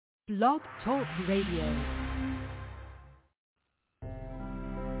Blog Talk Radio.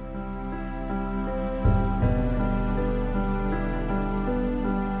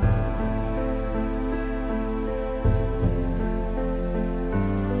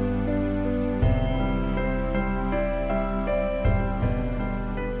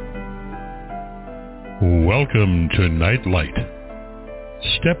 Welcome to Night Light.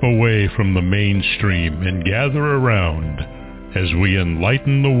 Step away from the mainstream and gather around as we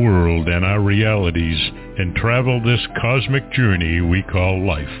enlighten the world and our realities and travel this cosmic journey we call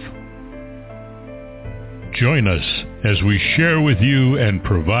life. Join us as we share with you and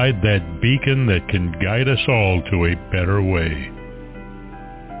provide that beacon that can guide us all to a better way.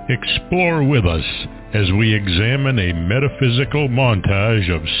 Explore with us as we examine a metaphysical montage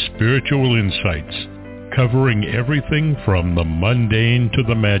of spiritual insights, covering everything from the mundane to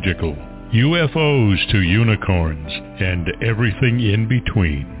the magical, UFOs to unicorns, and everything in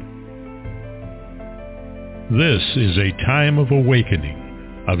between. This is a time of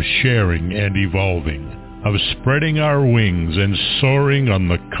awakening, of sharing and evolving, of spreading our wings and soaring on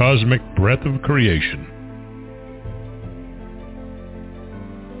the cosmic breath of creation.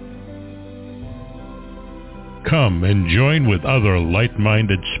 Come and join with other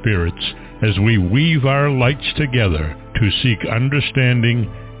light-minded spirits as we weave our lights together to seek understanding,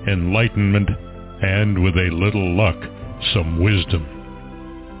 enlightenment, and with a little luck, some wisdom.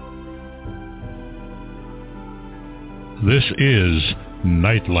 This is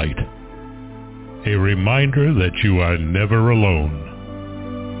Nightlight, a reminder that you are never alone.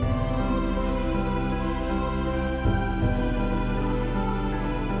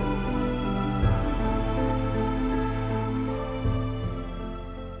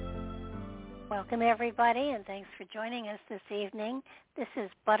 Welcome, everybody, and thanks for joining us this evening. This is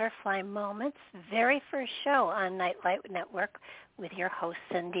Butterfly Moments, very first show on Nightlight Network with your host,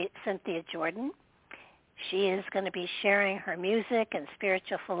 Cynthia Jordan. She is going to be sharing her music and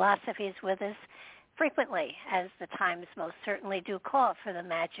spiritual philosophies with us frequently, as the times most certainly do call for the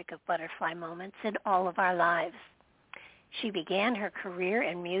magic of butterfly moments in all of our lives. She began her career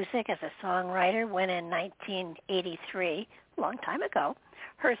in music as a songwriter when in 1983, a long time ago,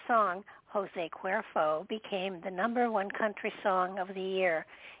 her song Jose Cuervo became the #1 country song of the year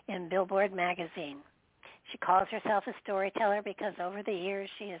in Billboard Magazine. She calls herself a storyteller because over the years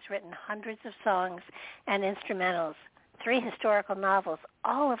she has written hundreds of songs and instrumentals, 3 historical novels,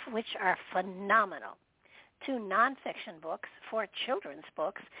 all of which are phenomenal, 2 nonfiction books, 4 children's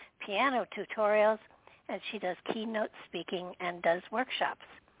books, piano tutorials, and she does keynote speaking and does workshops.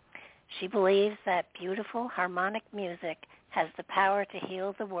 She believes that beautiful harmonic music has the power to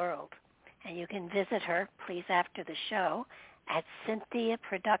heal the world. And you can visit her, please, after the show at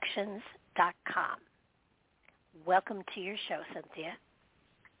CynthiaProductions.com. Welcome to your show, Cynthia.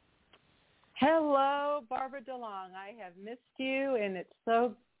 Hello, Barbara DeLong. I have missed you, and it's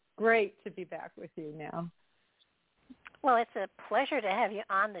so great to be back with you now. Well, it's a pleasure to have you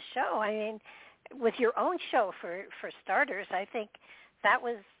on the show. I mean, with your own show, for starters, I think that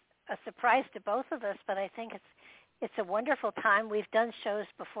was a surprise to both of us, but I think it's a wonderful time. We've done shows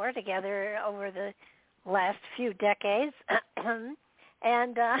before together over the last few decades, and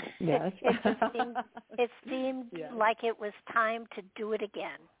yes. it seemed yes. like it was time to do it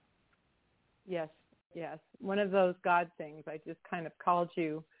again. Yes. One of those God things. I just kind of called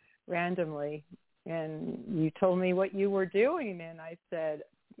you randomly, and you told me what you were doing, and I said,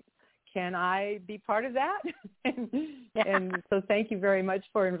 can I be part of that? and so thank you very much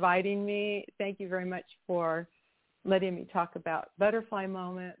for inviting me. Thank you very much for letting me talk about butterfly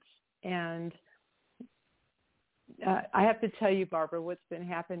moments. And I have to tell you, Barbara, what's been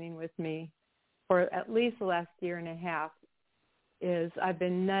happening with me for at least the last year and a half is I've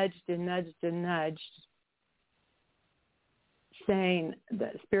been nudged, saying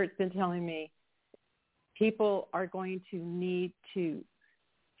that Spirit's been telling me people are going to need to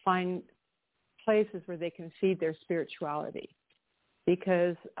find places where they can feed their spirituality,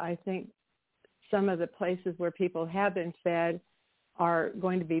 because I think some of the places where people have been fed are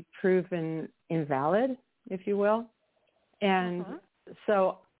going to be proven invalid, if you will. And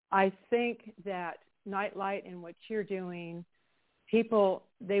so I think that Nightlight and what you're doing, people,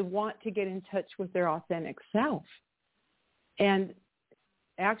 they want to get in touch with their authentic self. And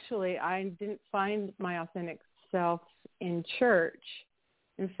actually, I didn't find my authentic self in church.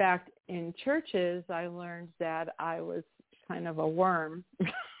 In fact, in churches, I learned that I was kind of a worm.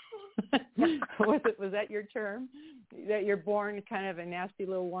 Was that your term? That you're born kind of a nasty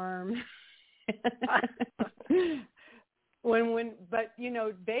little worm? But you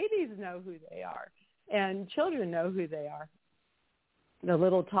know, babies know who they are, and children know who they are. the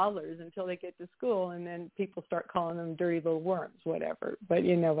little toddlers until they get to school, and then people start calling them dirty little worms, whatever. But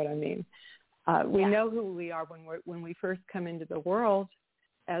you know what I mean. We know who we are when we first come into the world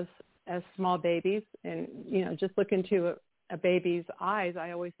as small babies, and just look into a baby's eyes.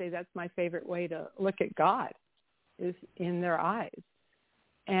 I always say that's my favorite way to look at God, is in their eyes.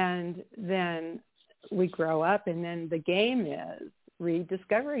 And then we grow up, and then the game is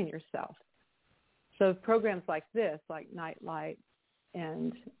rediscovering yourself. So programs like this, like Nightlight,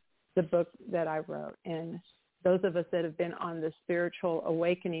 and the book that I wrote, and those of us that have been on the spiritual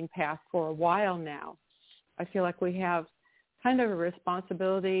awakening path for a while now, I feel like we have kind of a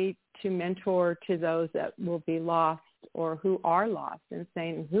responsibility to mentor to those that will be lost or who are lost, and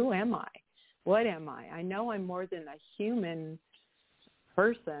saying, who am I? What am I? I know I'm more than a human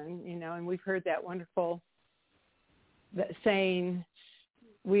person, and we've heard that wonderful saying,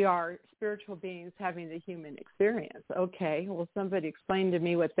 we are spiritual beings having the human experience. Okay, well, somebody explain to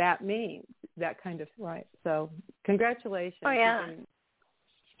me what that means, that kind of, right. So congratulations. Oh, yeah. You've been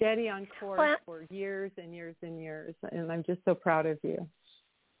steady on course for years and years and years, and I'm just so proud of you.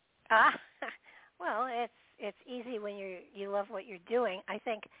 Well, it's easy when you love what you're doing. I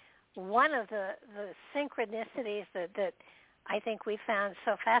think one of the synchronicities that I think we found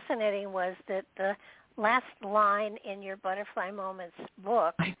so fascinating was that the last line in your Butterfly Moments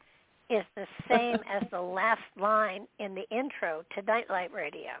book is the same as the last line in the intro to Nightlight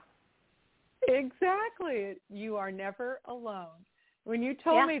Radio. Exactly. You are never alone. When you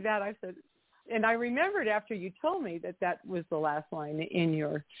told me that, I said, and I remembered after you told me that was the last line in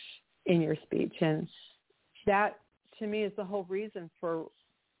your speech, and that to me is the whole reason for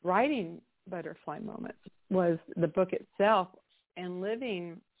writing Butterfly Moments, was the book itself, and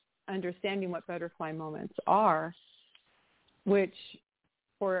understanding what butterfly moments are, which,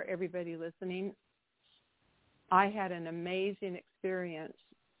 for everybody listening, I had an amazing experience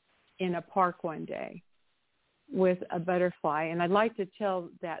in a park one day with a butterfly. And I'd like to tell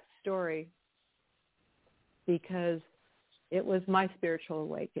that story because it was my spiritual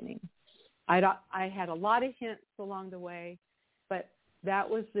awakening. I had a lot of hints along the way, but that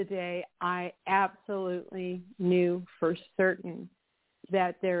was the day I absolutely knew for certain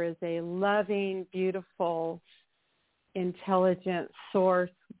that there is a loving, beautiful, intelligent source,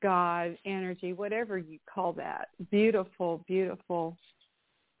 God, energy, whatever you call that, beautiful, beautiful.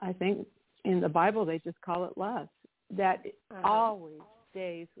 I think in the Bible they just call it love, that always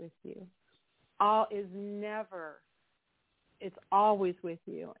stays with you. It's always with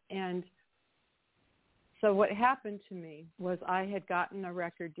you. And so what happened to me was I had gotten a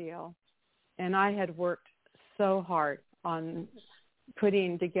record deal, and I had worked so hard on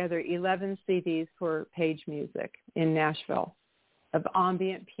putting together 11 CDs for Page Music in Nashville of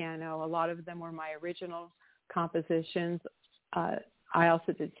ambient piano. A lot of them were my original compositions. I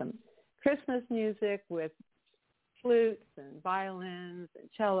also did some Christmas music with flutes and violins and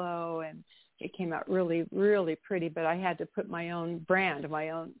cello, and it came out really, really pretty, but I had to put my own brand, my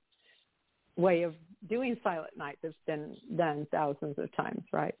own way of doing Silent Night that's been done thousands of times,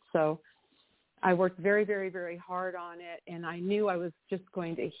 right? So I worked very, very, very hard on it, and I knew I was just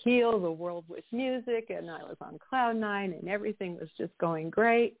going to heal the world with music, and I was on cloud nine, and everything was just going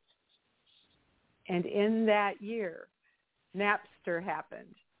great. And in that year, Napster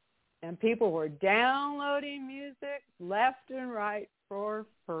happened, and people were downloading music left and right for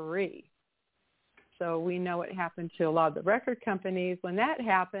free. So we know what happened to a lot of the record companies. When that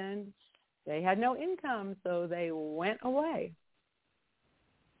happened, they had no income, so they went away.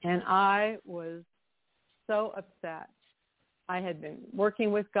 And I was so upset. I had been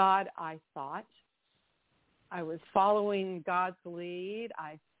working with God, I thought. I was following God's lead,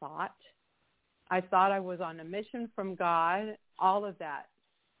 I thought. I thought I was on a mission from God, all of that.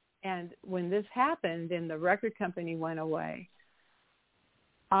 And when this happened and the record company went away,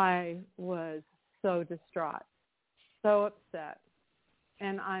 I was so distraught, so upset.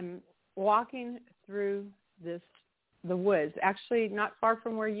 And I'm walking through the woods, actually not far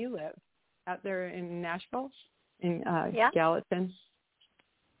from where you live, out there in Nashville, in Gallatin.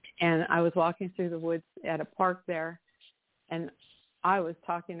 And I was walking through the woods at a park there, and I was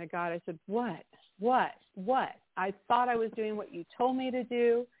talking to God. I said, what? I thought I was doing what you told me to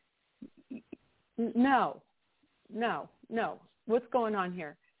do. No. What's going on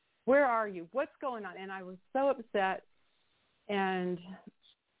here? Where are you? What's going on? And I was so upset and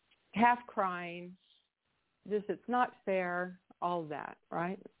half crying. It's not fair, all that,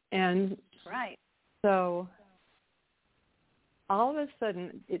 right? And so all of a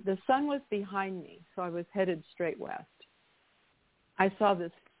sudden, the sun was behind me, so I was headed straight west. I saw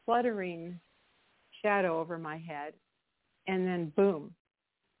this fluttering shadow over my head, And then, boom,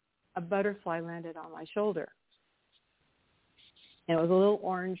 a butterfly landed on my shoulder. And it was a little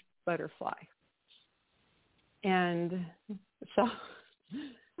orange butterfly. And so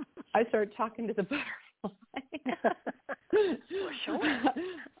I started talking to the butterfly. For sure.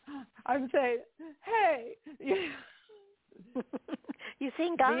 I'm saying, hey. You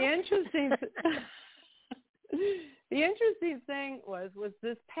seen God? The interesting thing was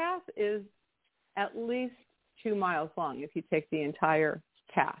this path is at least 2 miles long if you take the entire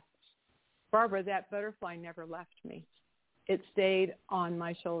path. Barbara, that butterfly never left me. It stayed on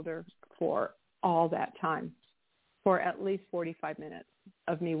my shoulder for all that time, for at least 45 minutes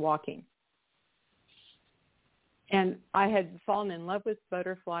of me walking. And I had fallen in love with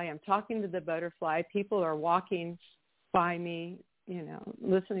butterfly. I'm talking to the butterfly. People are walking by me,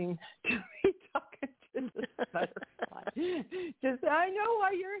 listening to me talking to the butterfly. Just, I know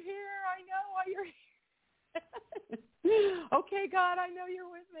why you're here. I know why you're here. Okay, God, I know you're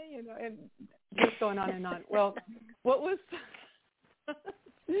with me. And just going on and on. Well, what was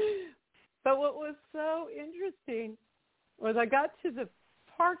so interesting was I got to the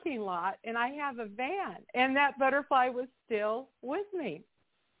parking lot and I have a van and that butterfly was still with me.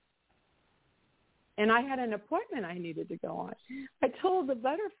 And I had an appointment I needed to go on. I told the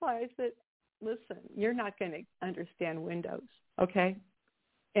butterfly, I said, listen, you're not going to understand windows, okay?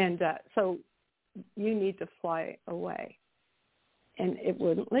 And so you need to fly away. And it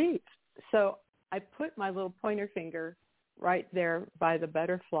wouldn't leave. So I put my little pointer finger right there by the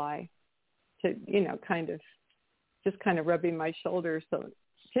butterfly to, kind of rubbing my shoulder. So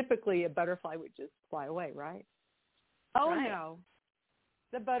typically a butterfly would just fly away, right? Oh, right. No.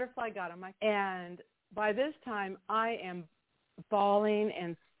 The butterfly got on my, and by this time I am bawling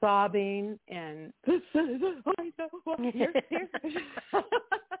and sobbing and I know why you're here.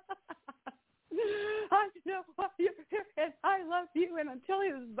 I know why you're here and I love you. And I'm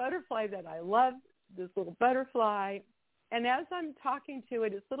telling this butterfly that I love this little butterfly. And as I'm talking to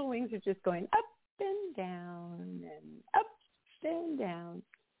it, its little wings are just going up and down and up and down.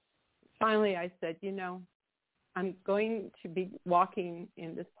 Finally, I said, I'm going to be walking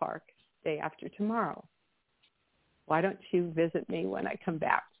in this park day after tomorrow. Why don't you visit me when I come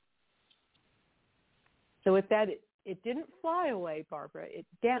back? So with that, it didn't fly away, Barbara. It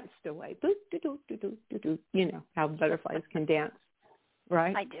danced away. You know how butterflies can dance,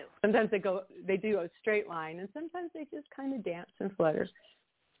 right? I do. Sometimes they do a straight line, and sometimes they just kind of dance and flutter.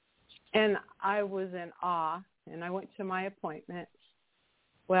 And I was in awe, and I went to my appointment.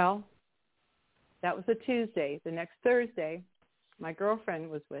 Well, that was a Tuesday. The next Thursday, my girlfriend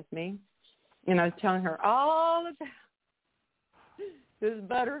was with me, and I was telling her all about this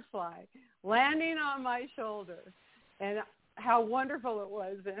butterfly landing on my shoulder and how wonderful it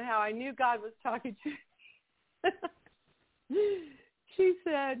was and how I knew God was talking to me. She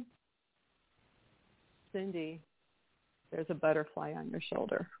said, Cindy, there's a butterfly on your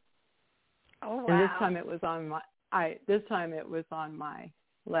shoulder. Oh, wow. And this time it was on my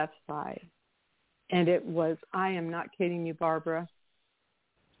left side. And it was, I am not kidding you, Barbara.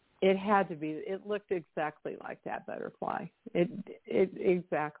 It had to be, it looked exactly like that butterfly. It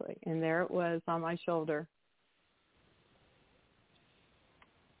exactly. And there it was on my shoulder.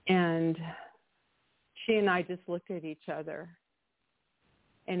 And she and I just looked at each other.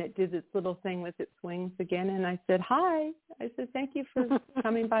 And it did this little thing with its wings again. And I said, hi. I said, thank you for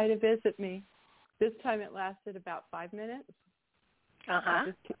coming by to visit me. This time it lasted about 5 minutes. Uh-huh.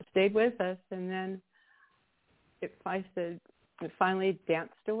 It just stayed with us. And then it finally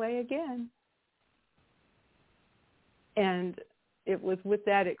danced away again. And it was with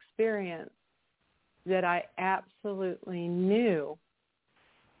that experience that I absolutely knew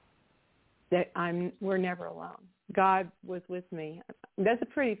that we're never alone. God was with me. That's a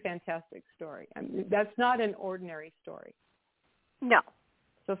pretty fantastic story. I mean, that's not an ordinary story. No.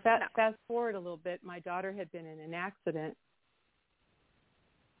 So fast forward a little bit. My daughter had been in an accident,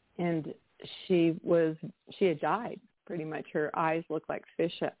 and she had died. Pretty much, her eyes looked like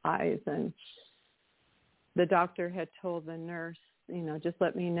fish eyes, and the doctor had told the nurse, just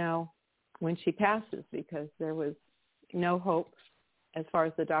let me know when she passes, because there was no hope as far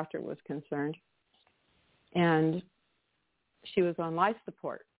as the doctor was concerned. And she was on life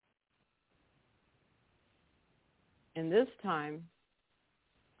support. And this time,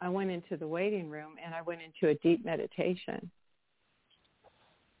 I went into the waiting room and I went into a deep meditation.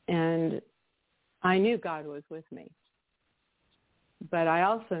 And I knew God was with me. But I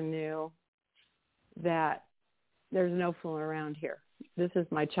also knew that there's no fooling around here. This is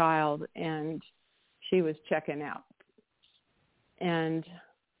my child, and she was checking out. And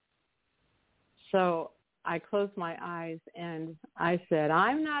so I closed my eyes and I said,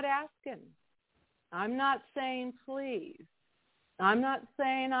 I'm not asking. I'm not saying please. I'm not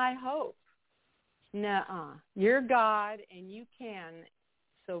saying I hope. Nuh-uh. You're God and you can,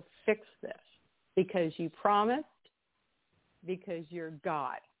 so fix this. Because you promised, because you're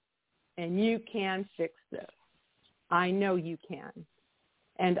God. And you can fix this. I know you can.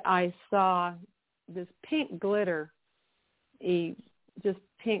 And I saw this pink glitter, just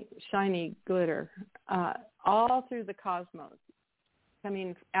pink, shiny glitter, all through the cosmos,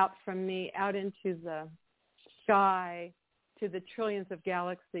 coming out from me, out into the sky, to the trillions of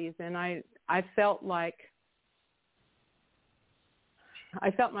galaxies. And I felt my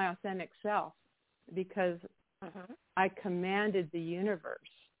authentic self, because I commanded the universe.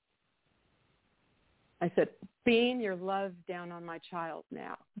 I said, beam your love down on my child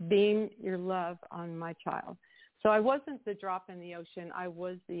now. Beam your love on my child. So I wasn't the drop in the ocean. I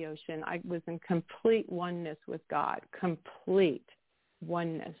was the ocean. I was in complete oneness with God, complete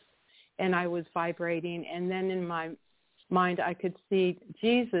oneness. And I was vibrating. And then in my mind, I could see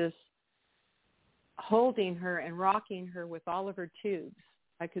Jesus holding her and rocking her with all of her tubes.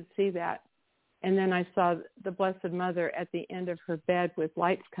 I could see that. And then I saw the Blessed Mother at the end of her bed with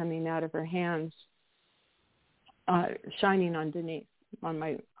lights coming out of her hands, shining on Denise, on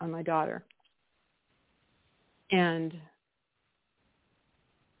my daughter. And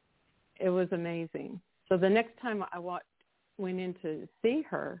it was amazing. So the next time I went in to see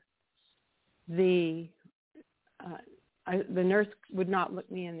her, the nurse would not look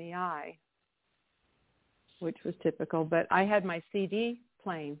me in the eye, which was typical. But I had my CD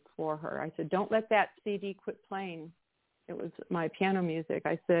playing for her. I said, don't let that CD quit playing. It was my piano music.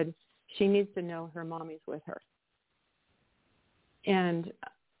 I said, she needs to know her mommy's with her. And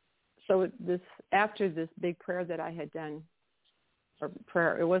so after this big prayer that I had done, or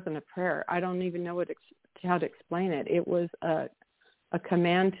prayer, it wasn't a prayer. I don't even know how to explain it. It was a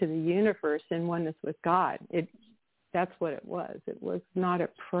command to the universe in oneness with God. That's what it was. It was not a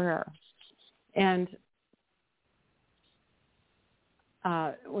prayer. And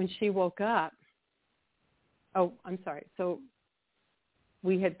when she woke up, so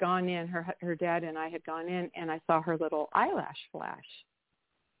we had gone in, her dad and I had gone in, and I saw her little eyelash flash.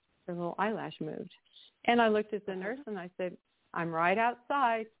 Her little eyelash moved. And I looked at the nurse and I said, I'm right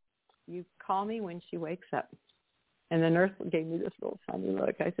outside. You call me when she wakes up. And the nurse gave me this little funny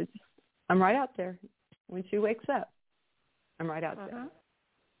look. I said, I'm right out there. When she wakes up, I'm right out there.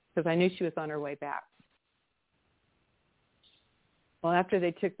 Because I knew she was on her way back. Well, after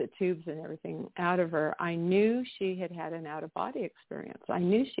they took the tubes and everything out of her, I knew she had had an out-of-body experience. I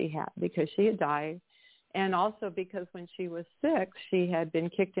knew she had, because she had died. And also because when she was 6, she had been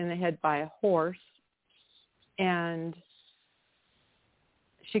kicked in the head by a horse. And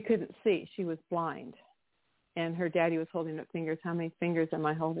she couldn't see. She was blind. And her daddy was holding up fingers. How many fingers am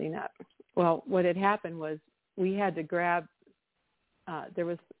I holding up? Well, what had happened was we had to grab, there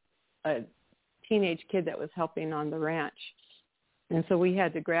was a teenage kid that was helping on the ranch. And so we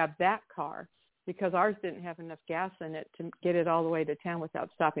had to grab that car because ours didn't have enough gas in it to get it all the way to town without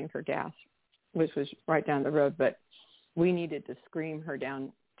stopping for gas, which was right down the road. But we needed to scream her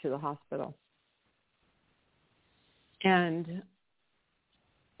down to the hospital. And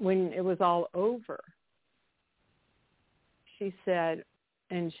when it was all over, she said,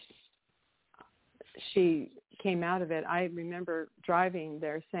 and she came out of it, I remember driving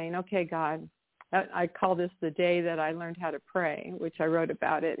there saying, okay, God, I call this the day that I learned how to pray, which I wrote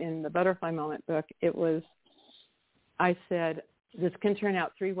about it in the Butterfly Moment book. It was, I said, this can turn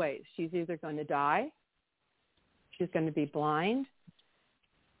out 3 ways. She's either going to die, she's going to be blind,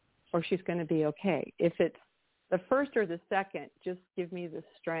 or she's going to be okay. If it's the first or the second, just give me the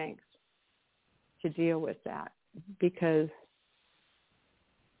strength to deal with that, because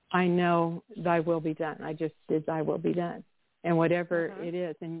I know thy will be done. I just did thy will be done. And whatever it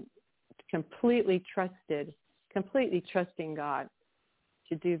is, and completely trusting God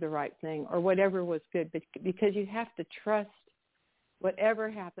to do the right thing, or whatever was good, because you have to trust whatever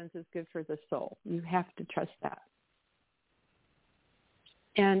happens is good for the soul. You have to trust that.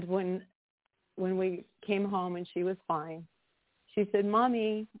 And when we came home and she was fine, she said,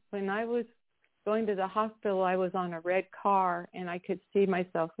 Mommy, when I was going to the hospital, I was on a red car and I could see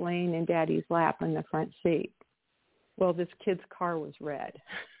myself laying in Daddy's lap in the front seat. Well, this kid's car was red.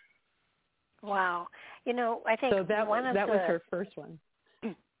 Wow. You know, I think so that was her first one.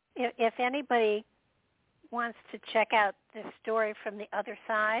 If anybody wants to check out this story from the other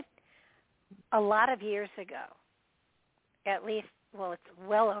side, a lot of years ago, at least, well, it's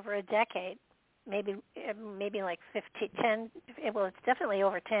well over a decade, maybe like 10, well, it's definitely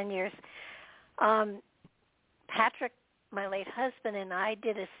over 10 years, Patrick, my late husband, and I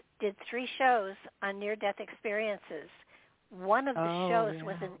did 3 shows on near-death experiences. One of the shows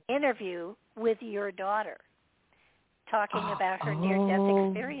was an interview with your daughter, talking about her near-death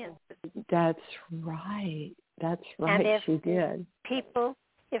experiences. That's right. That's right. And she did.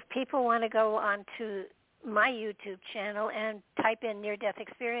 If people want to go onto my YouTube channel and type in near-death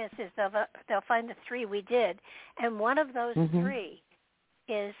experiences, they'll find the 3 we did. And one of those 3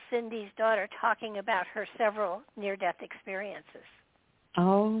 is Cindy's daughter talking about her several near-death experiences.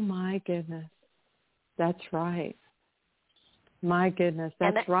 Oh, my goodness. That's right. My goodness.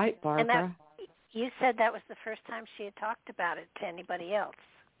 That's right, Barbara. You said that was the first time she had talked about it to anybody else.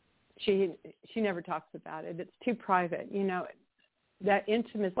 She never talks about it. It's too private. You know, that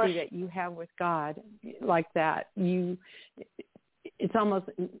intimacy that you have with God like that, it's almost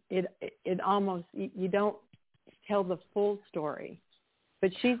you don't tell the full story.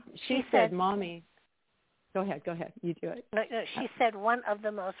 But she said, Mommy, go ahead, you do it. No, she said one of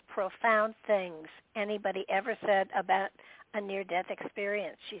the most profound things anybody ever said about a near-death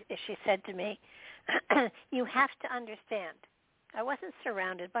experience. She said to me, you have to understand, I wasn't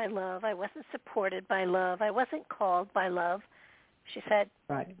surrounded by love. I wasn't supported by love. I wasn't called by love. She said,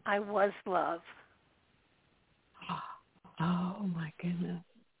 right. I was love. Oh, my goodness.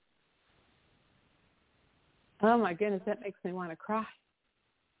 Oh, my goodness, that makes me want to cry.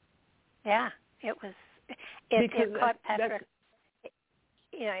 Yeah, it was. It caught Patrick.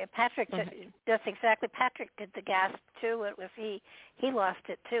 You know, Patrick just exactly. Patrick did the gasp too. It was he lost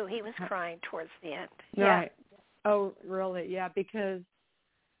it too. He was crying towards the end. Right. Yeah. Oh, really? Yeah, because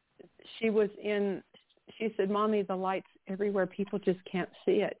she said, Mommy, the light's everywhere. People just can't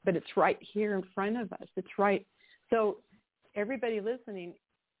see it, but it's right here in front of us. It's right. So everybody listening,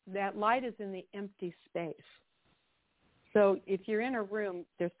 that light is in the empty space. So if you're in a room,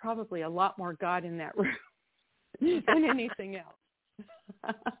 there's probably a lot more God in that room than anything else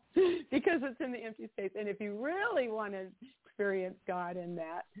because it's in the empty space. And if you really want to experience God in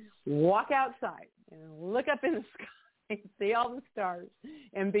that, walk outside and look up in the sky and see all the stars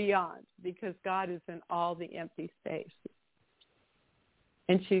and beyond, because God is in all the empty space.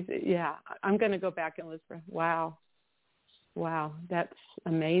 And I'm going to go back and listen. Wow, that's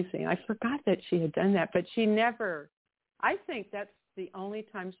amazing. I forgot that she had done that, but she never... I think that's the only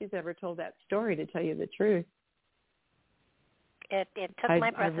time she's ever told that story, to tell you the truth. It took my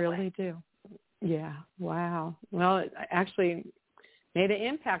breath away. I really do. Yeah. Wow. Well, it actually made an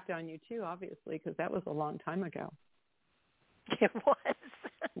impact on you, too, obviously, because that was a long time ago. It was.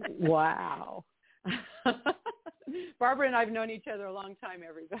 Wow. Barbara and I have known each other a long time,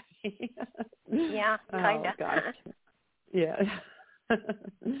 everybody. Yeah, kind of. Oh, gosh. Yeah.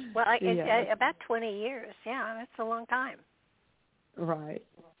 Well, about 20 years. Yeah, that's a long time. Right.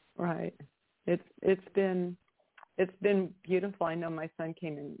 It's been beautiful. I know my son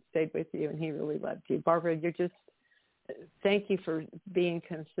came and stayed with you, and he really loved you, Barbara. Thank you for being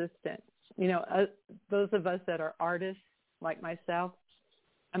consistent. You know, those of us that are artists like myself,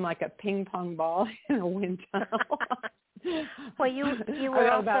 I'm like a ping pong ball in a wind tunnel. Well, you were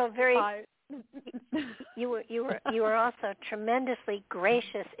also very. You were also tremendously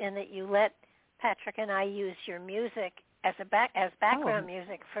gracious in that you let Patrick and I use your music as background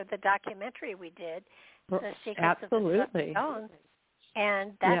music for the documentary we did, The Secrets of the Stones,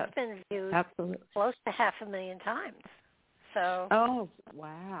 and that's been viewed close to 500,000 times. So. Oh,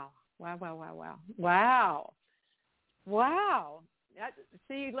 wow!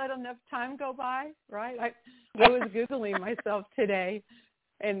 See, you let enough time go by, right? I was Googling myself today.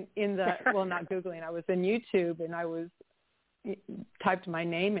 And not Googling, I was in YouTube, and typed my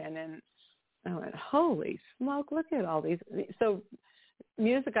name in, and I went, holy smoke, look at all these. So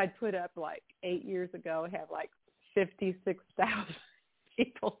music I'd put up like 8 years ago had like 56,000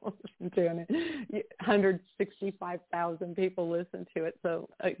 people listen to it, and 165,000 people listen to it. So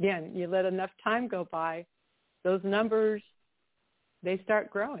again, you let enough time go by, those numbers, they start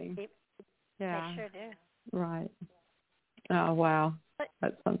growing. Yeah. They sure do. Right. Oh, wow.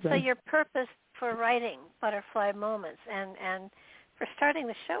 That's something. So your purpose for writing Butterfly Moments and for starting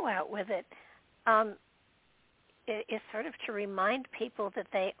the show out with it is sort of to remind people that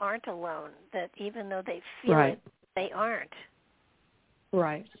they aren't alone, that even though they feel it, they aren't.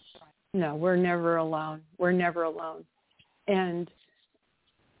 Right. No, we're never alone. And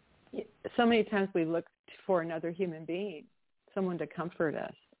so many times we look for another human being, someone to comfort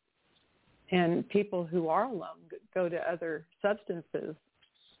us. And people who are alone go to other substances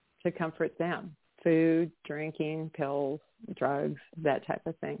to comfort them. Food, drinking, pills, drugs, that type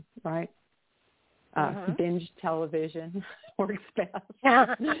of thing, right? Binge television works best.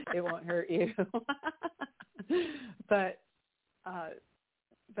 It won't hurt you. But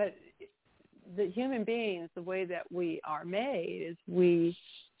the human beings, the way that we are made is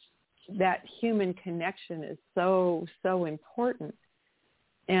that human connection is so, so important.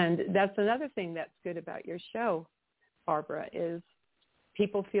 And that's another thing that's good about your show, Barbara, is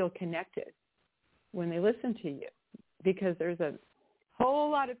people feel connected when they listen to you, because there's a whole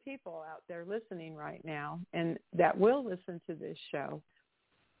lot of people out there listening right now and that will listen to this show.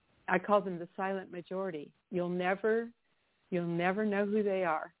 I call them the silent majority. You'll never know who they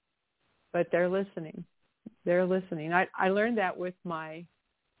are, but they're listening. They're listening. I learned that with my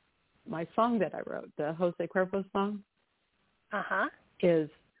song that I wrote, the Jose Cuervo song.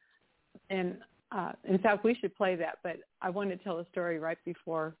 In fact, we should play that, but I want to tell a story right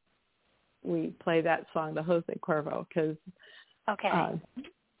before we play that song, the Jose Cuervo, because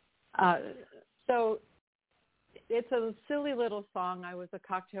so it's a silly little song. I was a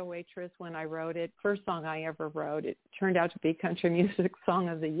cocktail waitress when I wrote it. First song I ever wrote. It turned out to be Country Music Song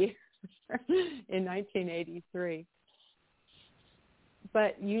of the Year in 1983.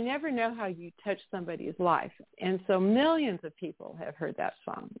 But you never know how you touch somebody's life. And so millions of people have heard that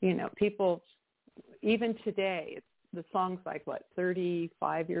song. You know, people, even today, the song's like,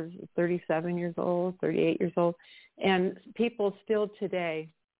 37 years old, 38 years old. And people still today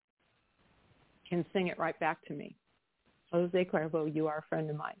can sing it right back to me. Jose Cuervo, you are a friend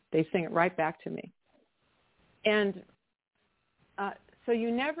of mine. They sing it right back to me. And so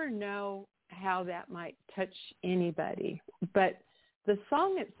you never know how that might touch anybody. But the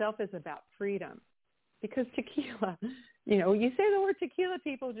song itself is about freedom, because tequila, you know, you say the word tequila,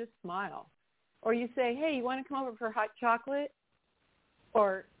 people just smile. Or you say, hey, you want to come over for hot chocolate?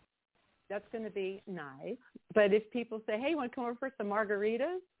 Or that's going to be nice. But if people say, hey, you want to come over for some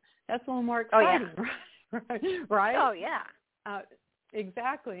margaritas? That's a little more exciting, right? Oh, yeah.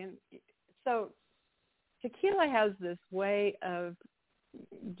 Exactly. And so tequila has this way of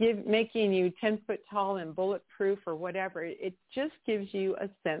making you 10 foot tall and bulletproof or whatever. It just gives you a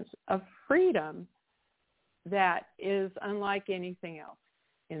sense of freedom that is unlike anything else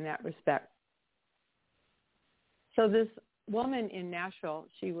in that respect. So this woman in Nashville,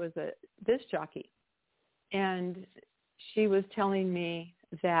 she was a disc jockey, and she was telling me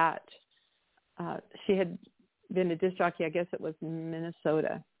that she had been a disc jockey, I guess it was in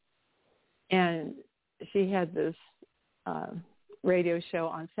Minnesota, and she had this radio show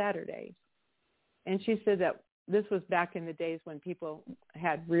on Saturdays. And she said that this was back in the days when people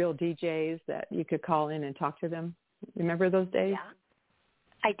had real DJs that you could call in and talk to them. Remember those days? Yeah,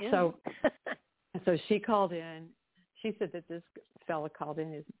 I do. So she called in. She said that this fella called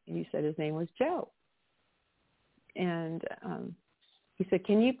in. He said his name was Joe. And he said,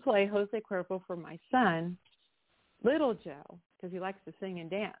 can you play Jose Cuervo for my son, little Joe, because he likes to sing and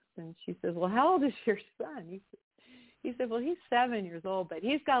dance. And she says, well, how old is your son? He said, well, he's 7 years old, but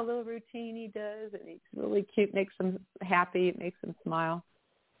he's got a little routine he does, and he's really cute, makes him happy, it makes him smile.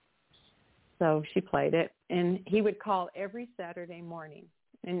 So she played it, and he would call every Saturday morning.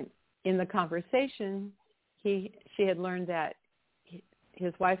 And in the conversation, she had learned that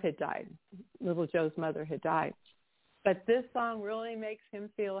his wife had died. Little Joe's mother had died. But this song really makes him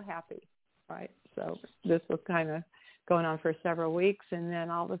feel happy, right? So this was kind of going on for several weeks, and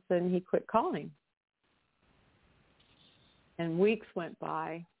then all of a sudden he quit calling. And weeks went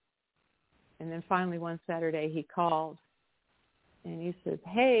by, and then finally one Saturday he called, and he says,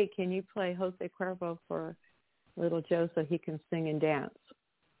 hey, can you play Jose Cuervo for little Joe so he can sing and dance?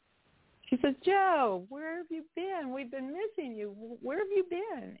 She says, Joe, where have you been? We've been missing you. Where have you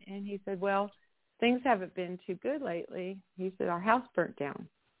been? And he said, well, things haven't been too good lately. He said, our house burnt down.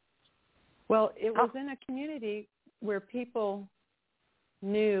 Well, it was in a community where people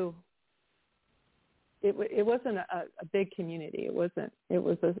knew. It wasn't a big community. It was a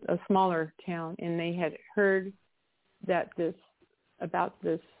smaller town, and they had heard that about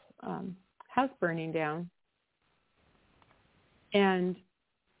this house burning down. And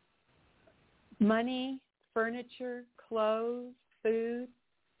money, furniture, clothes, food,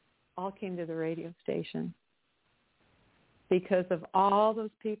 all came to the radio station because of all those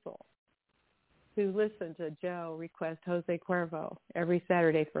people who listened to Joe request Jose Cuervo every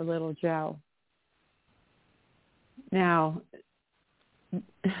Saturday for little Joe. Now,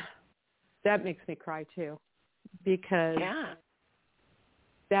 that makes me cry too, because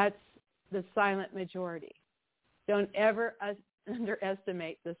that's the silent majority. Don't ever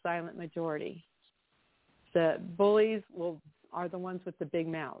underestimate the silent majority. The bullies are the ones with the big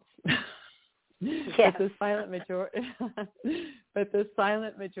mouths. Yes. But the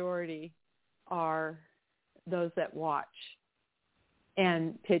silent majority are those that watch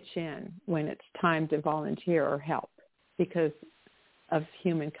and pitch in when it's time to volunteer or help because of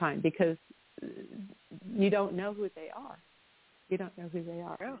humankind, because you don't know who they are. You don't know who they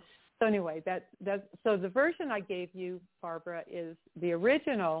are. Oh. So anyway, so the version I gave you, Barbara, is the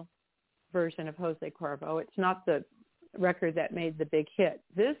original version of Jose Cuervo. It's not the record that made the big hit.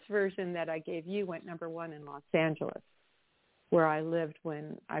 This version that I gave you went number one in Los Angeles, where I lived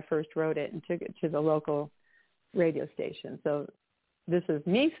when I first wrote it and took it to the local radio station. So this is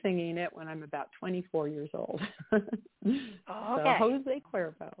me singing it when I'm about 24 years old. Okay. So Jose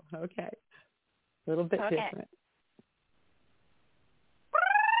Cuervo. Okay. A little bit different.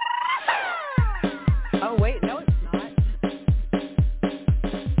 Oh, wait. No, it's not.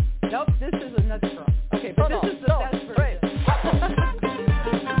 Nope, this is another girl. Okay, but this is the best version.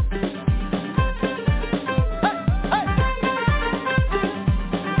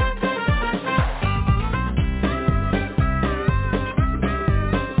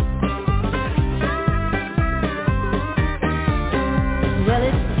 Well,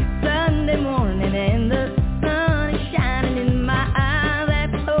 it's Sunday morning and the sun is shining in my eye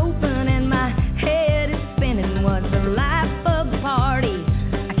that's open and my head is spinning. What's the life of the party?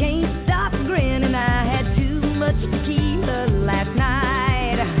 I can't stop grinning. I had too much tequila last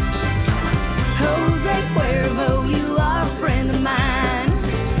night. Jose Cuervo, you are a friend of mine.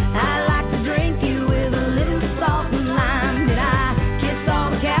 I like to drink you with a little salt and lime. Did I kiss all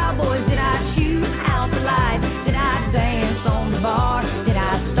the cowboys? Did I shoot out the lights? Did I dance on the bar? Did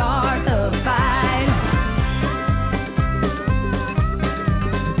I start a fight?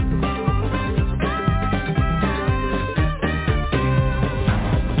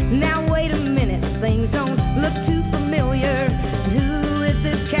 Now wait a minute, things don't look too familiar. Who is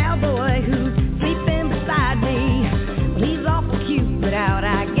this cowboy who's sleeping beside me? Well, he's awful cute, but how'd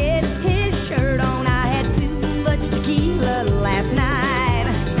I get his shirt on? I had too much tequila last night.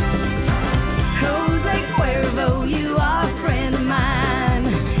 Jose Cuervo, you are a friend of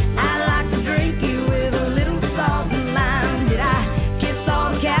mine. I like to drink you with a little salt and lime. Did I kiss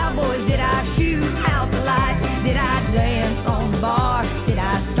all the cowboys? Did I shoot out the lights? Did I dance on the bar? Did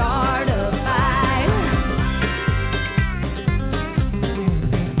I start a fight?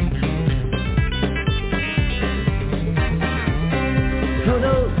 Oh,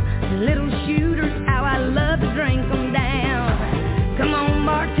 those little shooters, how I love to drink them down. Come on,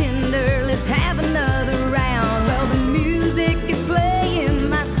 bartender, let's have another round. Well, the music is playing,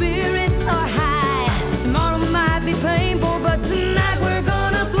 my spirits are high. Tomorrow might be painful, but tonight we're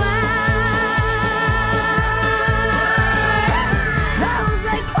gonna fly.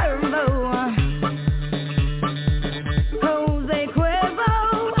 Jose Cuervo, Jose Cuervo,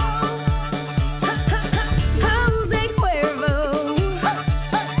 Jose Cuervo.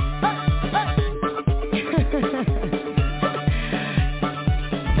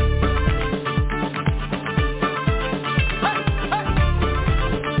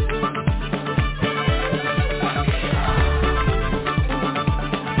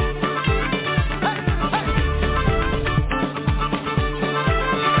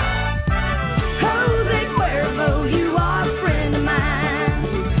 Jose Cuervo, you are a friend of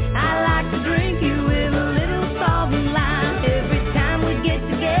mine. I like to drink you with a little salt and lime. Every time we get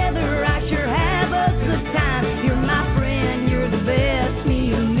together, I sure have a good time. You're my friend, you're the best,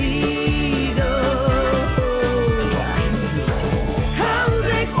 mi amigo.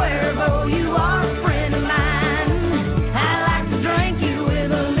 Jose Cuervo, you are a friend of mine. I like to drink you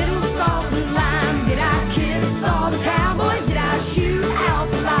with a little salt and lime. Did I kiss all the cowboys? Did I shoot out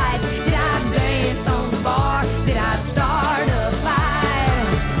the lights? Did I dance on the bar? Did I start a fight?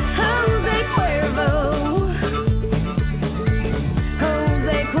 Jose Cuervo,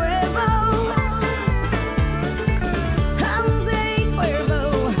 Jose Cuervo, Jose Cuervo.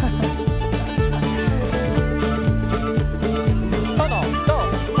 Uno,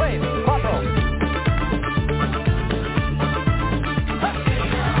 dos, tres, cuatro.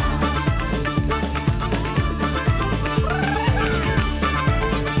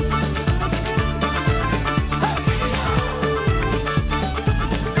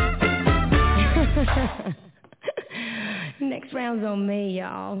 Next round's on me,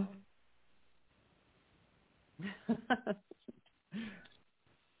 y'all.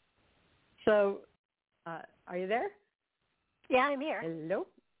 So, are you there? Yeah, I'm here. Hello.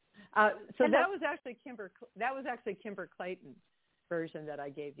 So Hello. that was actually Kimber Clayton's version that I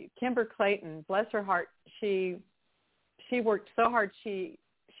gave you. Kimber Clayton, bless her heart, she worked so hard. She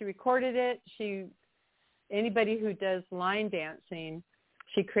recorded it. Anybody who does line dancing,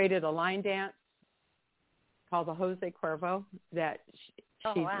 she created a line dance called the Jose Cuervo that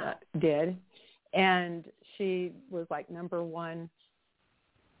she wow. did. And she was like number one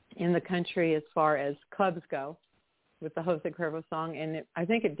in the country as far as clubs go with the Jose Cuervo song. And I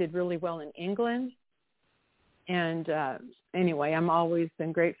think it did really well in England. And anyway, I'm always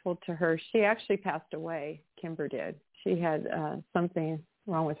been grateful to her. She actually passed away, Kimber did. She had something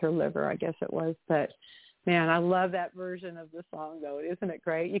wrong with her liver, I guess it was. But, man, I love that version of the song, though. Isn't it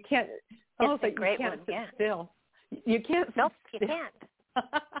great? You can't – it's a great one, sit still. You can't Nope, sit you still. can't.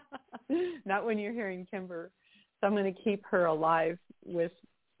 Not when you're hearing Kimber. So I'm going to keep her alive with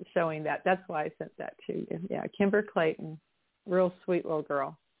showing that. That's why I sent that to you. Yeah, Kimber Clayton, real sweet little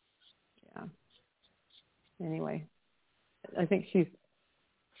girl. Yeah. Anyway, I think she's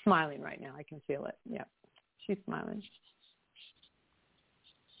smiling right now. I can feel it. Yeah, she's smiling.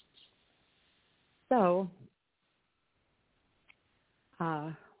 So,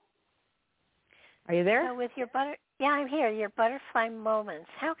 are you there? So with your I'm here. Your butterfly moments.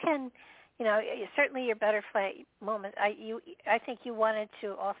 How can, certainly your butterfly moments. I think you wanted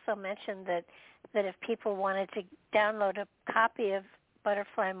to also mention that if people wanted to download a copy of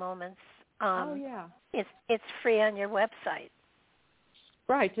Butterfly Moments, it's free on your website.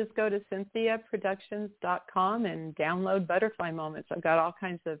 Right. Just go to cynthiaproductions.com and download Butterfly Moments. I've got all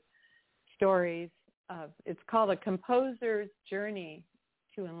kinds of stories. It's called A Composer's Journey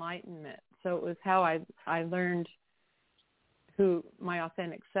to Enlightenment. So it was how I learned who my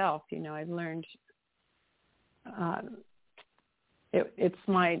authentic self. I learned it's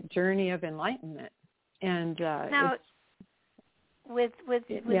my journey of enlightenment. And now,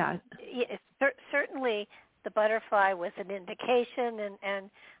 certainly the butterfly was an indication, and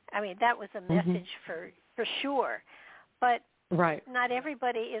I mean that was a message for sure. But right. Not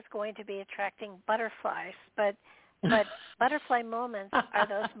everybody is going to be attracting butterflies, but butterfly moments are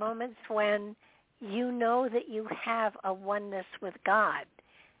those moments when you know that you have a oneness with God,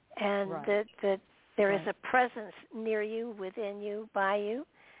 and that there is a presence near you, within you, by you.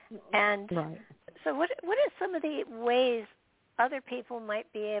 And so what are some of the ways other people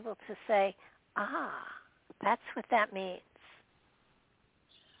might be able to say, that's what that means?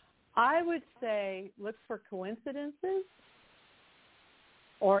 I would say look for coincidences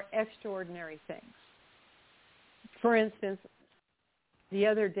or extraordinary things. For instance, the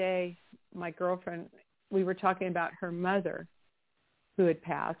other day, my girlfriend, we were talking about her mother who had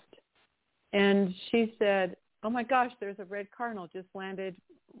passed, and she said, oh my gosh, there's a red cardinal just landed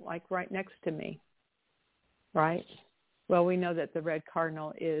like right next to me, right? Well, we know that the red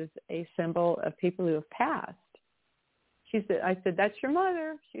cardinal is a symbol of people who have passed. I said, that's your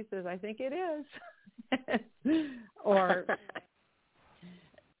mother. She says, I think it is. Or,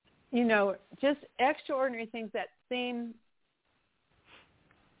 just extraordinary things that seem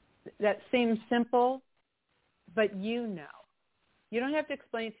simple, but you don't have to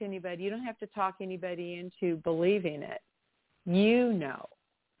explain it to anybody. You don't have to talk anybody into believing it. You know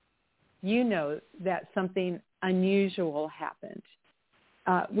that something unusual happened.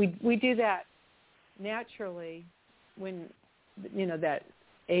 We do that naturally when, that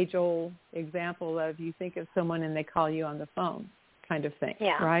age-old example of you think of someone and they call you on the phone kind of thing,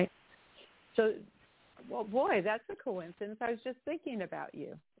 right? So, well, boy, that's a coincidence. I was just thinking about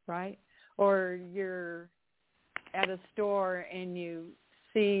you, right? Or you're at a store and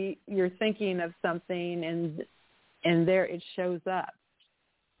you're thinking of something and there it shows up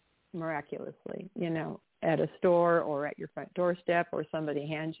miraculously, at a store or at your front doorstep, or somebody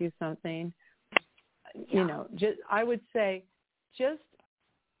hands you something. I would say just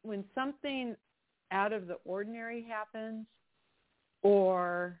when something out of the ordinary happens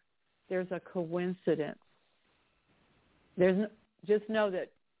or there's a coincidence, just know that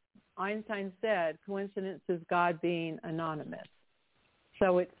Einstein said coincidence is God being anonymous.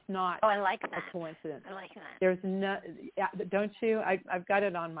 So it's not a coincidence. I like that. There's no, don't you? I've got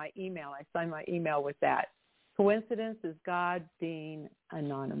it on my email. I signed my email with that. Coincidence is God being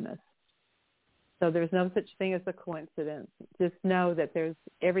anonymous. So there's no such thing as a coincidence. Just know that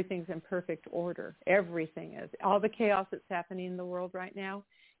everything's in perfect order. Everything is. All the chaos that's happening in the world right now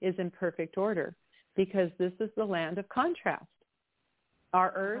is in perfect order because this is the land of contrast.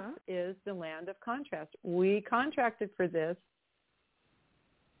 Our earth is the land of contrast. We contracted for this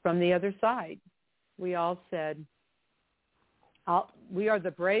from the other side. We all said, we are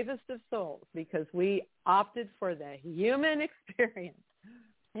the bravest of souls because we opted for the human experience.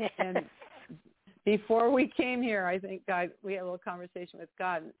 Yes. And before we came here, I think we had a little conversation with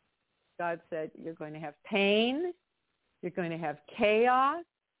God. God said, you're going to have pain. You're going to have chaos.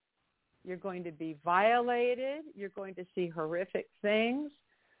 You're going to be violated. You're going to see horrific things.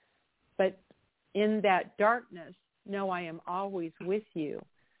 But in that darkness, know I am always with you.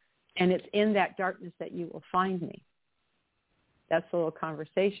 And it's in that darkness that you will find me. That's the little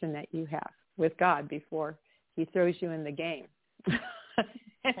conversation that you have with God before he throws you in the game.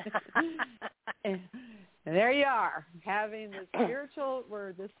 and there you are, having the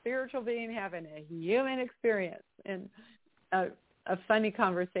spiritual being having a human experience. And a funny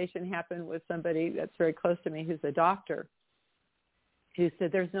conversation happened with somebody that's very close to me who's a doctor, who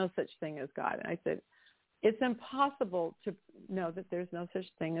said, there's no such thing as God. And I said, it's impossible to know that there's no such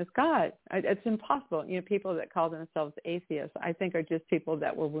thing as God. It's impossible. You know, people that call themselves atheists, I think, are just people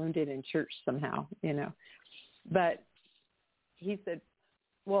that were wounded in church somehow, you know. But he said,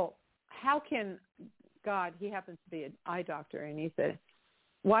 well, how can God, he happens to be an eye doctor, and he said,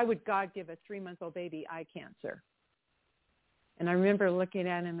 why would God give a 3-month-old baby eye cancer? And I remember looking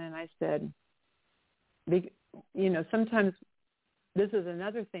at him and I said, you know, sometimes this is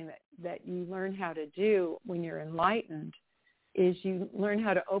another thing that you learn how to do when you're enlightened, is you learn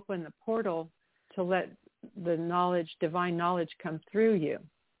how to open the portal to let the knowledge, divine knowledge, come through you.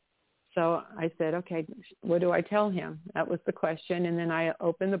 So I said, okay, what do I tell him? That was the question. And then I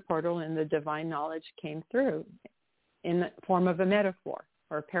opened the portal and the divine knowledge came through in the form of a metaphor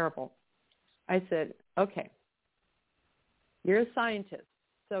or a parable. I said, okay, you're a scientist.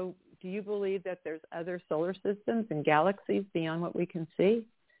 So do you believe that there's other solar systems and galaxies beyond what we can see?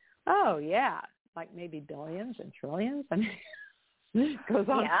 Oh, yeah, like maybe billions and trillions. I mean, it goes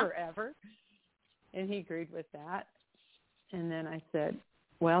on forever. And he agreed with that. And then I said,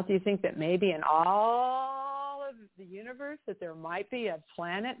 well, do you think that maybe in all of the universe that there might be a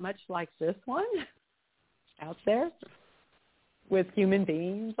planet much like this one out there with human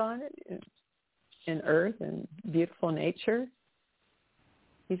beings on it and Earth and beautiful nature?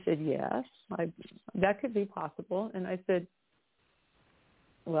 He said, yes, that could be possible. And I said,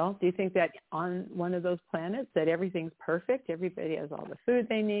 well, do you think that on one of those planets that everything's perfect? Everybody has all the food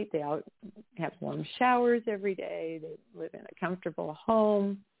they need. They all have warm showers every day. They live in a comfortable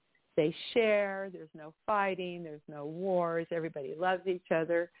home. They share. There's no fighting. There's no wars. Everybody loves each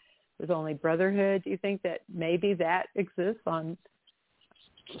other. There's only brotherhood. Do you think that maybe that exists on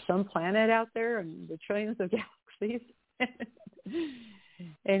some planet out there in the trillions of galaxies?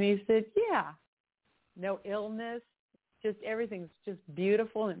 And he said, yeah, no illness, just everything's just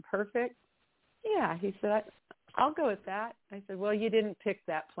beautiful and perfect. Yeah, he said, I'll go with that. I said, well, you didn't pick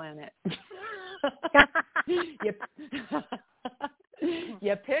that planet. you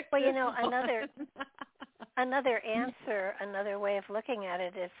picked Well, you know, another answer, another way of looking at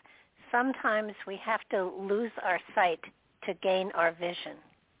it is sometimes we have to lose our sight to gain our vision.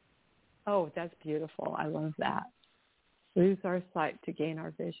 Oh, that's beautiful. I love that. Lose our sight to gain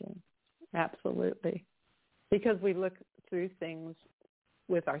our vision. Absolutely. Because we look through things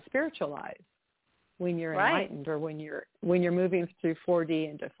with our spiritual eyes. When you're enlightened, or when you're moving through 4D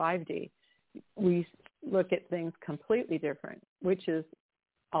into 5D, we look at things completely different, which is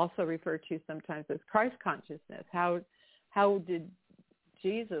also referred to sometimes as Christ consciousness. How did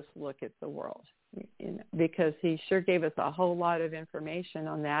Jesus look at the world? You know, because he sure gave us a whole lot of information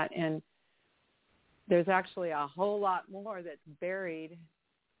on that, and there's actually a whole lot more that's buried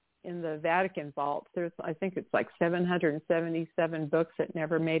in the Vatican vaults. I think it's like 777 books that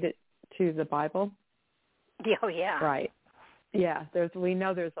never made it to the Bible. Oh, yeah. Right. Yeah, we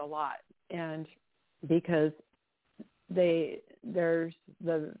know there's a lot. And because there's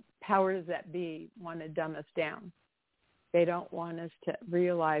the powers that be want to dumb us down. They don't want us to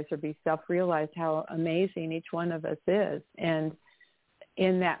realize or be self-realized how amazing each one of us is. And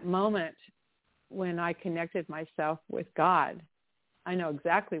in that moment, when I connected myself with God, I know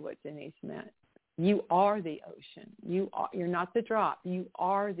exactly what Denise meant. You are the ocean. You're not the drop. You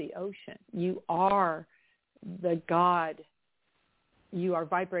are the ocean. You are the God. You are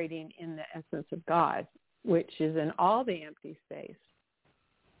vibrating in the essence of God, which is in all the empty space.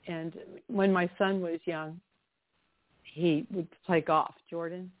 And when my son was young, he would play golf,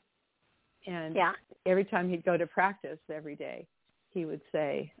 Jordan. And every time he'd go to practice every day, I would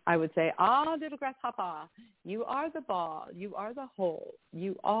say, little grasshopper, you are the ball, you are the hole,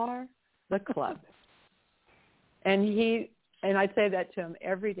 you are the club. And I'd say that to him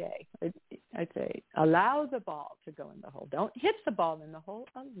every day. I'd say, allow the ball to go in the hole. Don't hit the ball in the hole,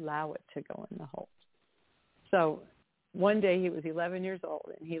 allow it to go in the hole. So one day he was 11 years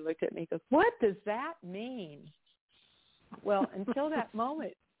old, and he looked at me and goes, what does that mean? Well, until that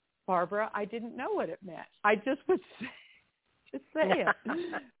moment, Barbara, I didn't know what it meant. I just would say it.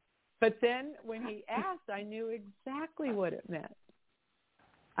 But then when he asked, I knew exactly what it meant.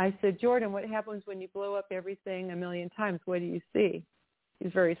 I said, Jordan, what happens when you blow up everything a million times? What do you see? He's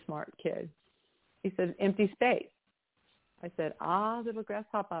a very smart kid. He said, empty space. I said, little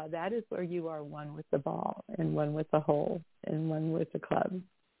grasshopper, that is where you are one with the ball and one with the hole and one with the club.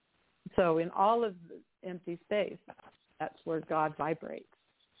 So in all of the empty space, that's where God vibrates.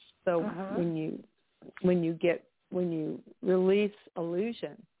 So when you release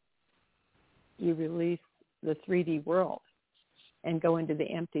illusion, you release the 3D world and go into the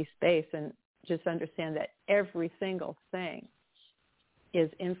empty space and just understand that every single thing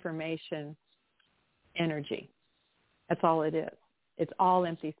is information energy. That's all it is. It's all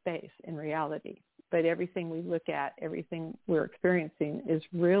empty space in reality. But everything we look at, everything we're experiencing is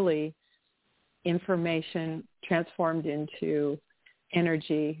really information transformed into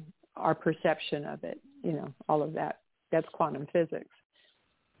energy, our perception of it, all of that. That's quantum physics.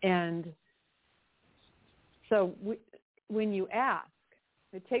 And so when you ask,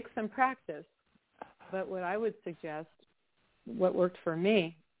 it takes some practice, but what I would suggest, what worked for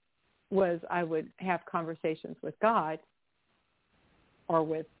me, was I would have conversations with God or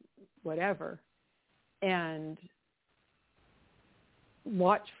with whatever and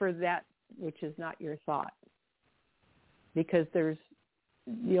watch for that which is not your thought, because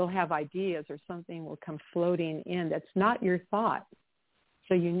you'll have ideas or something will come floating in that's not your thought.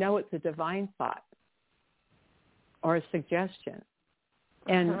 So it's a divine thought or a suggestion.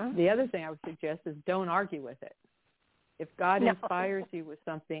 And the other thing I would suggest is don't argue with it. If God inspires you with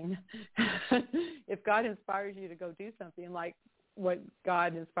something, if God inspires you to go do something like what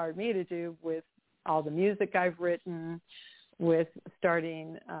God inspired me to do with all the music I've written, with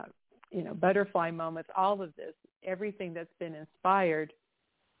starting, Butterfly Moments, all of this, everything that's been inspired,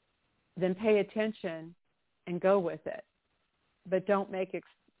 then pay attention and go with it. But don't make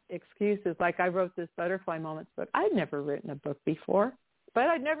excuses. Like I wrote this Butterfly Moments book. I'd never written a book before, but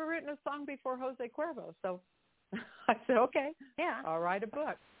I'd never written a song before Jose Cuervo. So I said, okay, I'll write a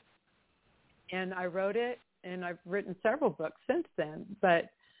book. And I wrote it, and I've written several books since then. But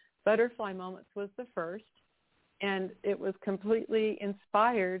Butterfly Moments was the first, and it was completely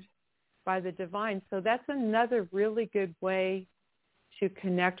inspired by the divine. So that's another really good way to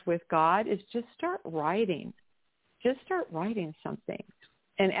connect with God, is just start writing. Just start writing something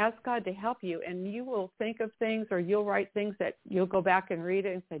and ask God to help you. And you will think of things, or you'll write things that you'll go back and read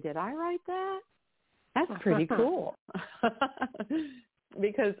it and say, did I write that? That's pretty cool.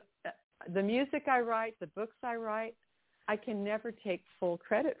 Because the music I write, the books I write, I can never take full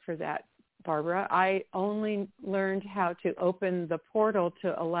credit for that, Barbara. I only learned how to open the portal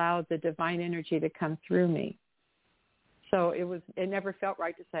to allow the divine energy to come through me. So it never felt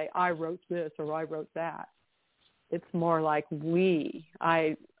right to say, I wrote this or I wrote that. It's more like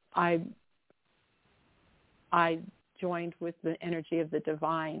I joined with the energy of the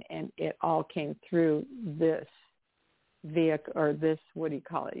divine, and it all came through this vehicle, or this, what do you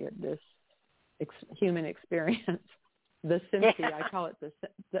call it, this human experience, the Cynthia. I call it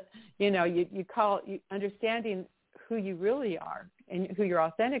you understanding who you really are and who your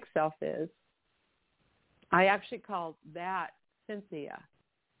authentic self is. I actually call that Cynthia,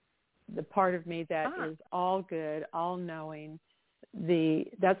 the part of me that is all good, all knowing.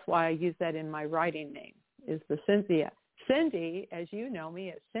 That's why I use that in my writing name, is the Cynthia. Cindy, as you know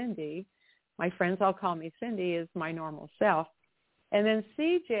me as Cindy, my friends all call me Cindy, is my normal self. And then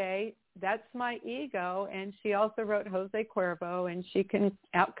CJ, that's my ego, and she also wrote Jose Cuervo, and she can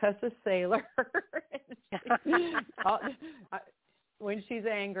outcuss a sailor when she's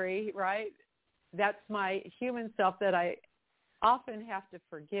angry, right? That's my human self that I often have to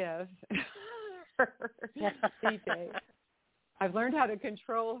forgive. CJ. I've learned how to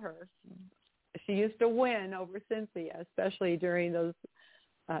control her. She used to win over Cynthia, especially during those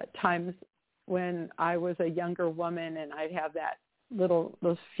times when I was a younger woman, and I'd have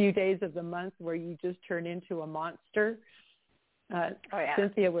those few days of the month where you just turn into a monster.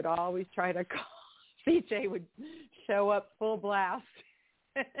 Cynthia would always try to call. CJ would show up full blast.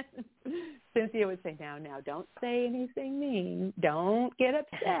 Cynthia would say, now, don't say anything mean. Don't get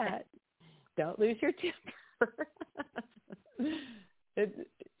upset. Don't lose your temper.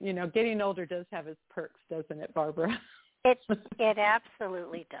 Getting older does have its perks, doesn't it, Barbara? It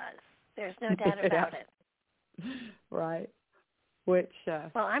absolutely does. There's no doubt about it. Right. Which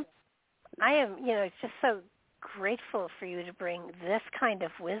well, I am just so grateful for you to bring this kind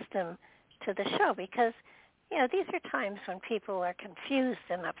of wisdom to the show, because these are times when people are confused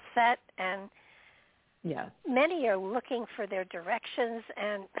and upset, and many are looking for their directions.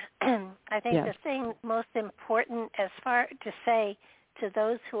 And I think the thing most important as far to say to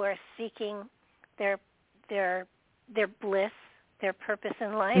those who are seeking their bliss, their purpose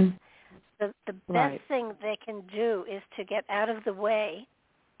in life, the best thing they can do is to get out of the way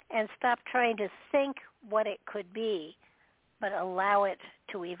and stop trying to think what it could be, but allow it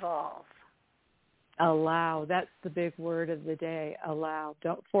to evolve. Allow. That's the big word of the day. Allow.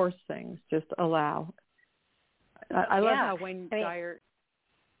 Don't force things. Just allow. I love how Wayne Dyer...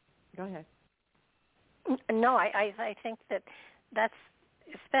 Go ahead. No, I think that's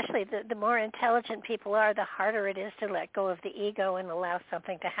especially the more intelligent people are, the harder it is to let go of the ego and allow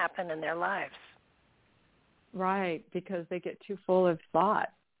something to happen in their lives. Right, because they get too full of thought.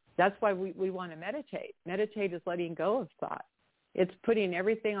 That's why we want to meditate. Meditate is letting go of thought. It's putting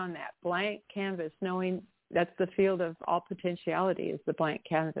everything on that blank canvas, knowing that's the field of all potentiality is the blank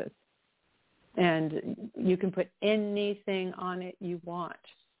canvas. And you can put anything on it you want,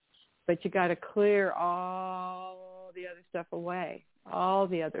 but you got to clear all the other stuff away,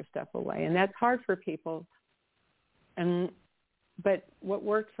 And that's hard for people. But what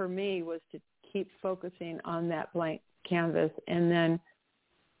worked for me was to keep focusing on that blank canvas and then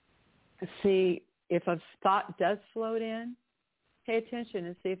see if a thought does float in, pay attention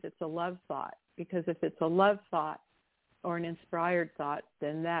and see if it's a love thought. Because if it's a love thought or an inspired thought,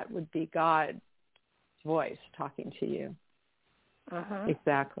 then that would be God's voice talking to you. Uh-huh.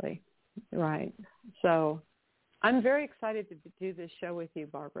 Exactly. Right. So I'm very excited to do this show with you,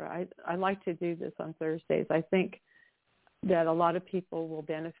 Barbara. I like to do this on Thursdays. I think that a lot of people will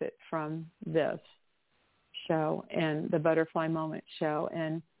benefit from this show and the Butterfly Moment show.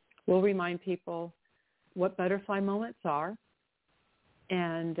 And we'll remind people what butterfly moments are.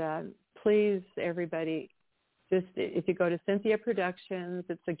 And please, everybody, just if you go to Cynthia Productions,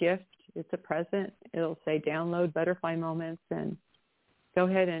 it's a gift, it's a present. It'll say download Butterfly Moments, and go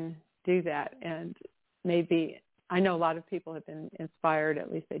ahead and do that. And maybe, I know a lot of people have been inspired,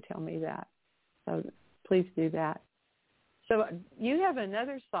 at least they tell me that. So please do that. So you have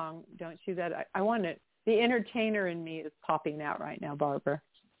another song, don't you, that I want to, the entertainer in me is popping out right now, Barbara.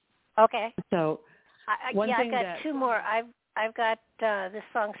 Okay. So I've got two more. I've got This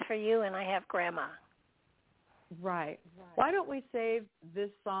Song's For You, and I have Grandma. Right. Why don't we save This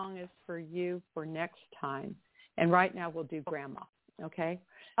Song Is For You for next time? And right now we'll do Grandma, okay?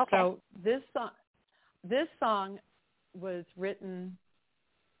 Okay. So this song was written,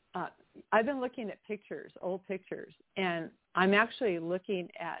 I've been looking at pictures, old pictures, and I'm actually looking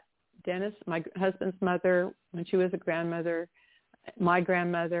at Dennis, my husband's mother, when she was a grandmother, my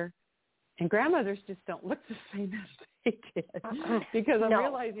grandmother, and grandmothers just don't look the same as they did, because I'm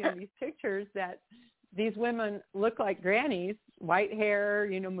realizing in these pictures that these women look like grannies, white hair,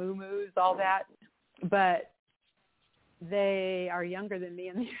 moo-moos, all that, but they are younger than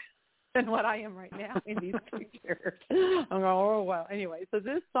me than what I am right now in these pictures. I'm going, oh, well. Anyway, so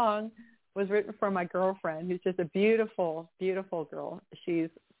this song was written for my girlfriend, who's just a beautiful, beautiful girl. She's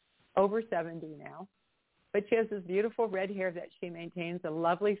over 70 now, but she has this beautiful red hair that she maintains, a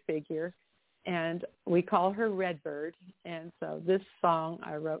lovely figure, and we call her Redbird. And so this song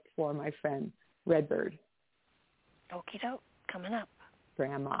I wrote for my friend Redbird. Okie doke, coming up.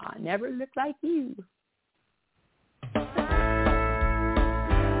 Grandma never looked like you.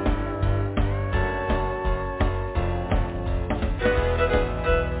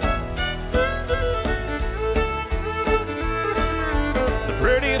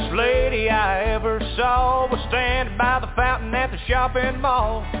 Prettiest lady I ever saw was standing by the fountain at the shopping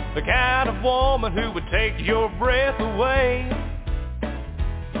mall. The kind of woman who would take your breath away.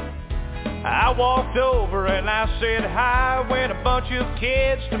 I walked over and I said hi when a bunch of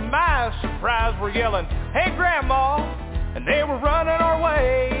kids, to my surprise, were yelling, "Hey, Grandma!" and they were running our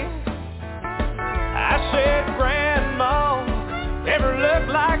way. I said, "Grandma, never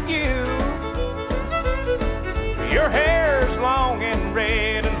looked like you. Your hair's long and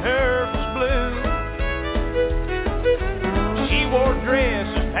red and hers was blue. She wore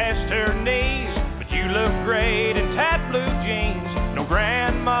dresses past her knees, but you look great in tight blue jeans. No,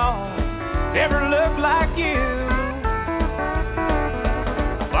 Grandma never looked like you."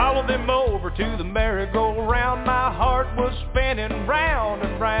 I followed them over to the merry-go-round. My heart was spinning round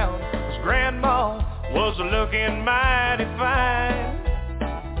and round, 'cause Grandma was looking mighty fine.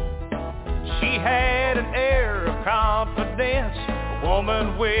 She had an air of confidence, a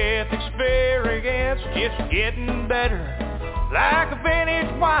woman with experience, just getting better, like a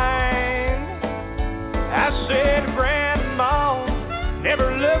vintage wine. I said, "Grandma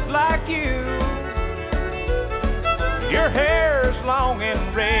never looked like you. Your hair's long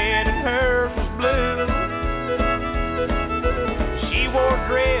and red and hers was blue. She wore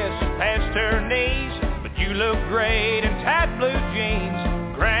dresses past her knees, but you look great in tight blue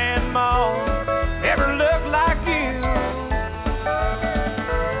jeans. Grandma never looked like you."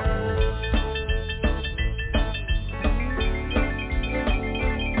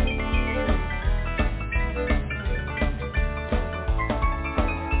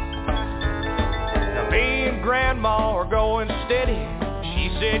 going steady? She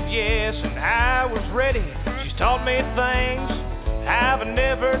said yes, and I was ready. She's taught me things I've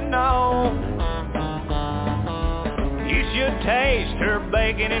never known. You should taste her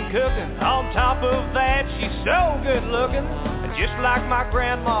baking and cooking. On top of that, she's so good looking. And just like my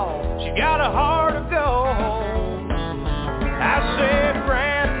grandma, she got a heart of gold. I said,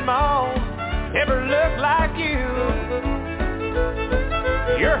 Grandma, never looked like you.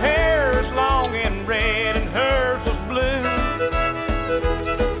 Your hair is long and red and hers was blue.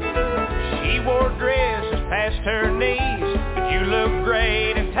 She wore dresses past her knees, but you look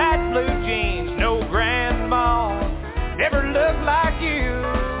great in tight blue jeans. No, Grandma never looked like you.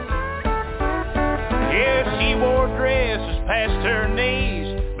 Yeah, she wore dresses past her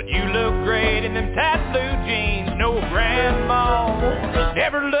knees, but you look great in them tight blue jeans. No, Grandma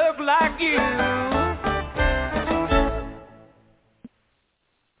never looked like you.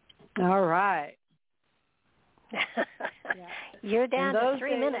 All right. You're down to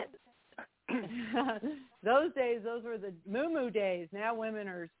 3 minutes. Those days, those were the moo-moo days. Now women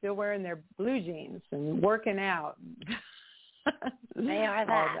are still wearing their blue jeans and working out. They are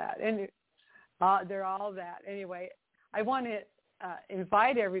all that. And they're all that. Anyway, I want to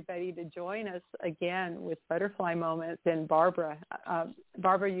invite everybody to join us again with Butterfly Moments. And Barbara,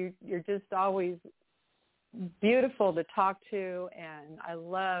 you're just always beautiful to talk to, and I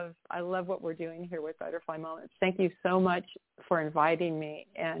love what we're doing here with Butterfly Moments. Thank you so much for inviting me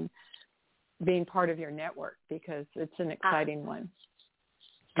and being part of your network, because it's an exciting one.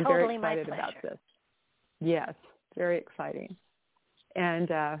 I'm totally very excited about this. Yes, very exciting. And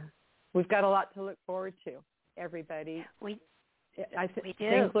we've got a lot to look forward to, everybody. We do.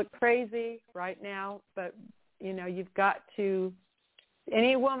 Things look crazy right now, but, you've got to,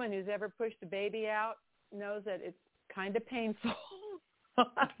 any woman who's ever pushed a baby out knows that it's kind of painful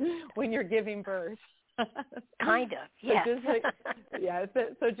when you're giving birth. Kind of, yeah.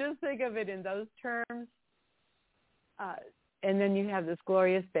 So just think of it in those terms, and then you have this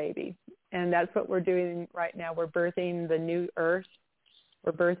glorious baby, and that's what we're doing right now. We're birthing the new earth.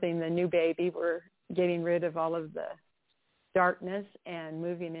 We're birthing the new baby. We're getting rid of all of the darkness and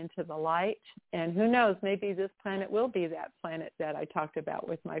moving into the light. And who knows, maybe this planet will be that planet that I talked about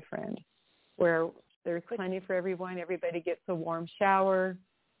with my friend, where there's plenty for everyone. Everybody gets a warm shower.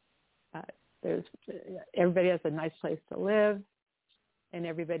 Everybody has a nice place to live, and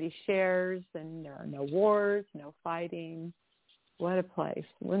everybody shares, and there are no wars, no fighting. What a place.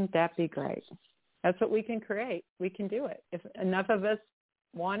 Wouldn't that be great? That's what we can create. We can do it. If enough of us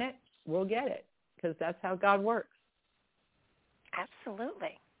want it, we'll get it, because that's how God works.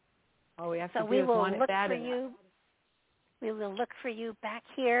 Absolutely. All we have to do is want it bad enough. We will look for you back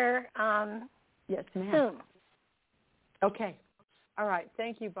here yes, ma'am. soon. Okay. All right.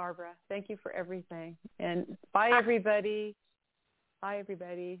 Thank you, Barbara. Thank you for everything. And bye, everybody. Bye,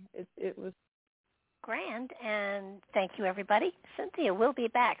 everybody. It was grand, and thank you, everybody. Cynthia will be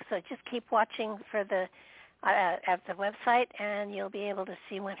back, so just keep watching for the at the website, and you'll be able to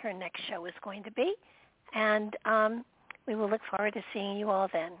see when her next show is going to be. And we will look forward to seeing you all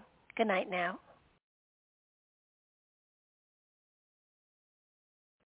then. Good night now.